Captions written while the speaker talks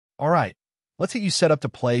Alright, let's get you set up to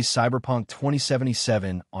play Cyberpunk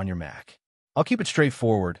 2077 on your Mac. I'll keep it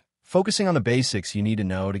straightforward, focusing on the basics you need to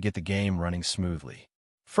know to get the game running smoothly.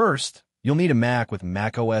 First, you'll need a Mac with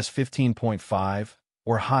macOS 15.5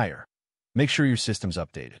 or higher. Make sure your system's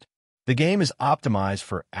updated. The game is optimized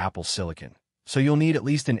for Apple Silicon, so you'll need at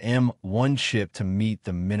least an M1 chip to meet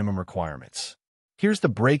the minimum requirements. Here's the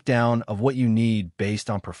breakdown of what you need based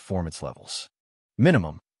on performance levels.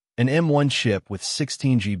 Minimum, an M1 chip with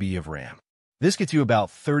 16 GB of RAM. This gets you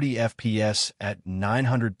about 30 FPS at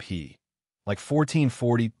 900p, like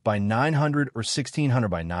 1440 by 900 or 1600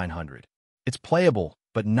 by 900. It's playable,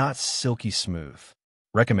 but not silky smooth.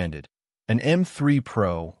 Recommended, an M3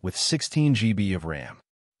 Pro with 16 GB of RAM.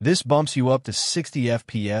 This bumps you up to 60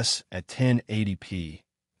 FPS at 1080p,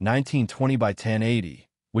 1920 by 1080,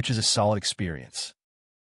 which is a solid experience.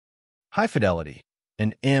 High fidelity,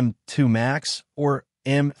 an M2 Max or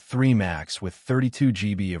M3 Max with 32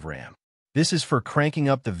 GB of RAM. This is for cranking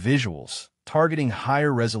up the visuals, targeting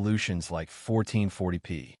higher resolutions like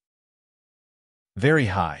 1440p. Very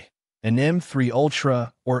high, an M3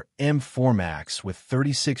 Ultra or M4 Max with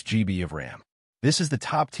 36 GB of RAM. This is the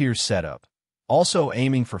top-tier setup, also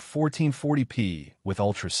aiming for 1440p with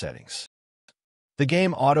Ultra settings. The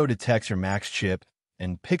game auto-detects your max chip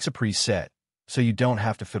and picks a preset, so you don't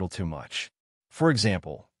have to fiddle too much. For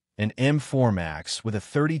example, an M4 Max with a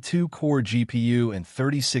 32-core GPU and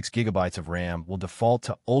 36 GB of RAM will default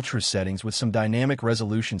to Ultra settings with some dynamic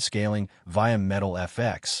resolution scaling via Metal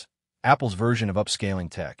FX, Apple's version of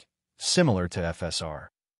upscaling tech, similar to FSR.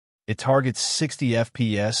 It targets 60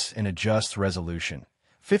 FPS and adjusts resolution,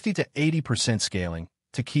 50 to 80% scaling,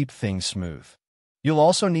 to keep things smooth. You'll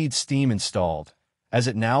also need Steam installed, as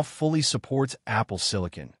it now fully supports Apple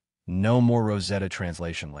Silicon, no more Rosetta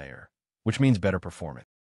translation layer, which means better performance.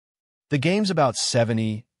 The game's about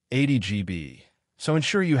 70, 80 GB, so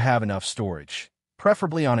ensure you have enough storage,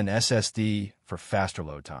 preferably on an SSD for faster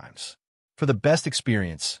load times. For the best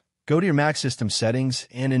experience, go to your Mac system settings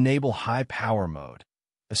and enable high power mode,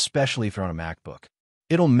 especially if you're on a MacBook.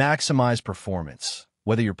 It'll maximize performance,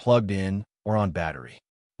 whether you're plugged in or on battery.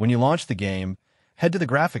 When you launch the game, head to the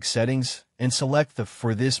graphics settings and select the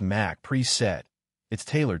For This Mac preset. It's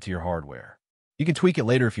tailored to your hardware. You can tweak it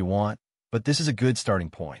later if you want, but this is a good starting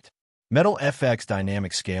point. Metal FX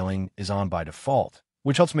dynamic scaling is on by default,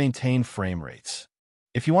 which helps maintain frame rates.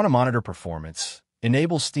 If you want to monitor performance,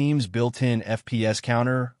 enable Steam's built-in FPS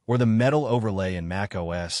counter or the Metal overlay in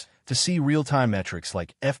macOS to see real-time metrics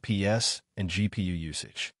like FPS and GPU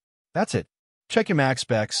usage. That's it. Check your Mac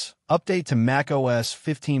specs, update to macOS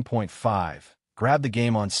 15.5, grab the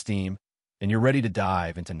game on Steam, and you're ready to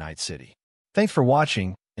dive into Night City. Thanks for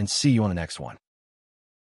watching, and see you on the next one.